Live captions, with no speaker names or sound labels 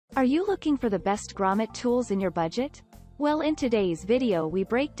Are you looking for the best grommet tools in your budget? Well, in today's video we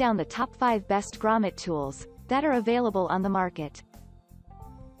break down the top 5 best grommet tools that are available on the market.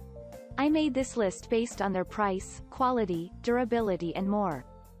 I made this list based on their price, quality, durability and more.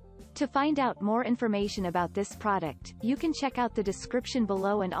 To find out more information about this product, you can check out the description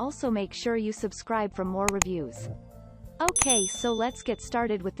below and also make sure you subscribe for more reviews. Okay, so let's get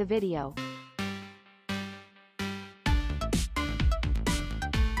started with the video.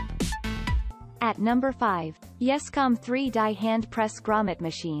 At number 5, Yescom 3-die hand press grommet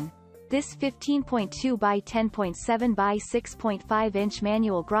machine. This 15.2 by 10.7 by 6.5 inch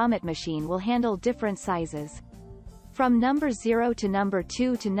manual grommet machine will handle different sizes. From number 0 to number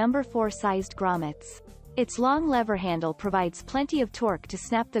 2 to number 4 sized grommets. Its long lever handle provides plenty of torque to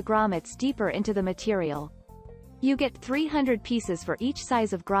snap the grommets deeper into the material. You get 300 pieces for each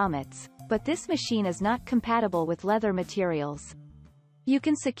size of grommets, but this machine is not compatible with leather materials. You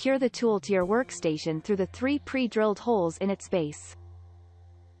can secure the tool to your workstation through the 3 pre-drilled holes in its base.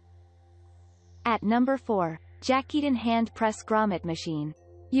 At number 4, Jaketen hand press grommet machine.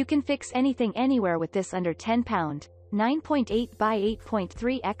 You can fix anything anywhere with this under 10 pound, 9.8 by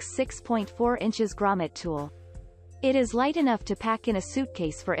 8.3 x 6.4 inches grommet tool. It is light enough to pack in a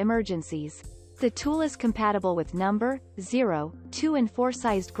suitcase for emergencies. The tool is compatible with number, 0, 2 and 4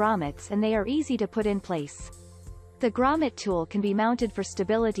 sized grommets and they are easy to put in place. The grommet tool can be mounted for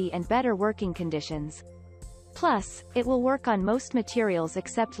stability and better working conditions. Plus, it will work on most materials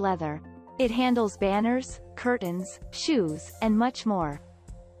except leather. It handles banners, curtains, shoes, and much more.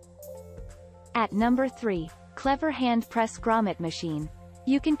 At number 3, Clevr hand press grommet machine.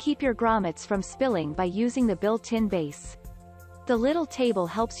 You can keep your grommets from spilling by using the built-in base. The little table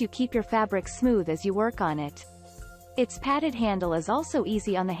helps you keep your fabric smooth as you work on it. Its padded handle is also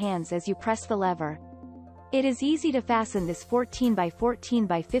easy on the hands as you press the lever. It is easy to fasten this 14 by 14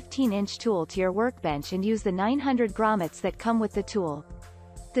 by 15 inch tool to your workbench and use the 900 grommets that come with the tool.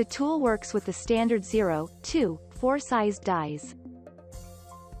 The tool works with the standard 0, 2, 4 sized dies.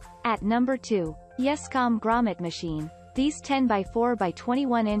 At number 2, Yescom grommet machine. These 10 by 4 by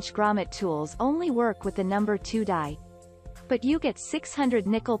 21 inch grommet tools only work with the number 2 die. But you get 600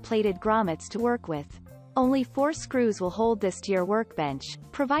 nickel-plated grommets to work with. Only 4 screws will hold this to your workbench,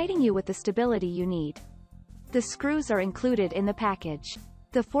 providing you with the stability you need. The screws are included in the package.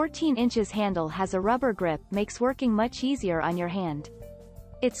 The 14 inches handle has a rubber grip, makes working much easier on your hand.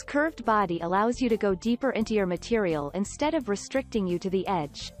 Its curved body allows you to go deeper into your material instead of restricting you to the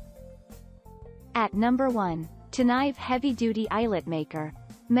edge. At number 1, Tenive heavy-duty eyelet maker.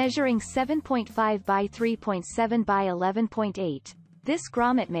 Measuring 7.5 by 3.7 by 11.8, this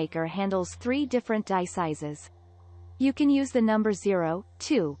grommet maker handles 3 different die sizes. You can use the number 0,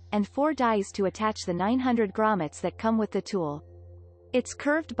 2, and 4 dies to attach the 900 grommets that come with the tool. Its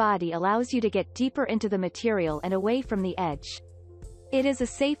curved body allows you to get deeper into the material and away from the edge. It is a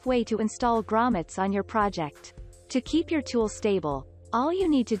safe way to install grommets on your project. To keep your tool stable, all you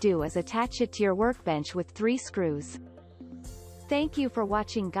need to do is attach it to your workbench with 3 screws. Thank you for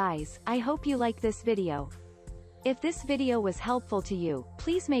watching, guys. I hope you like this video. If this video was helpful to you,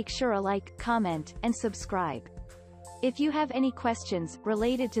 please make sure to like, comment, and subscribe. If you have any questions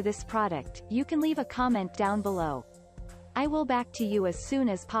related to this product, you can leave a comment down below. I will back to you as soon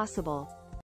as possible.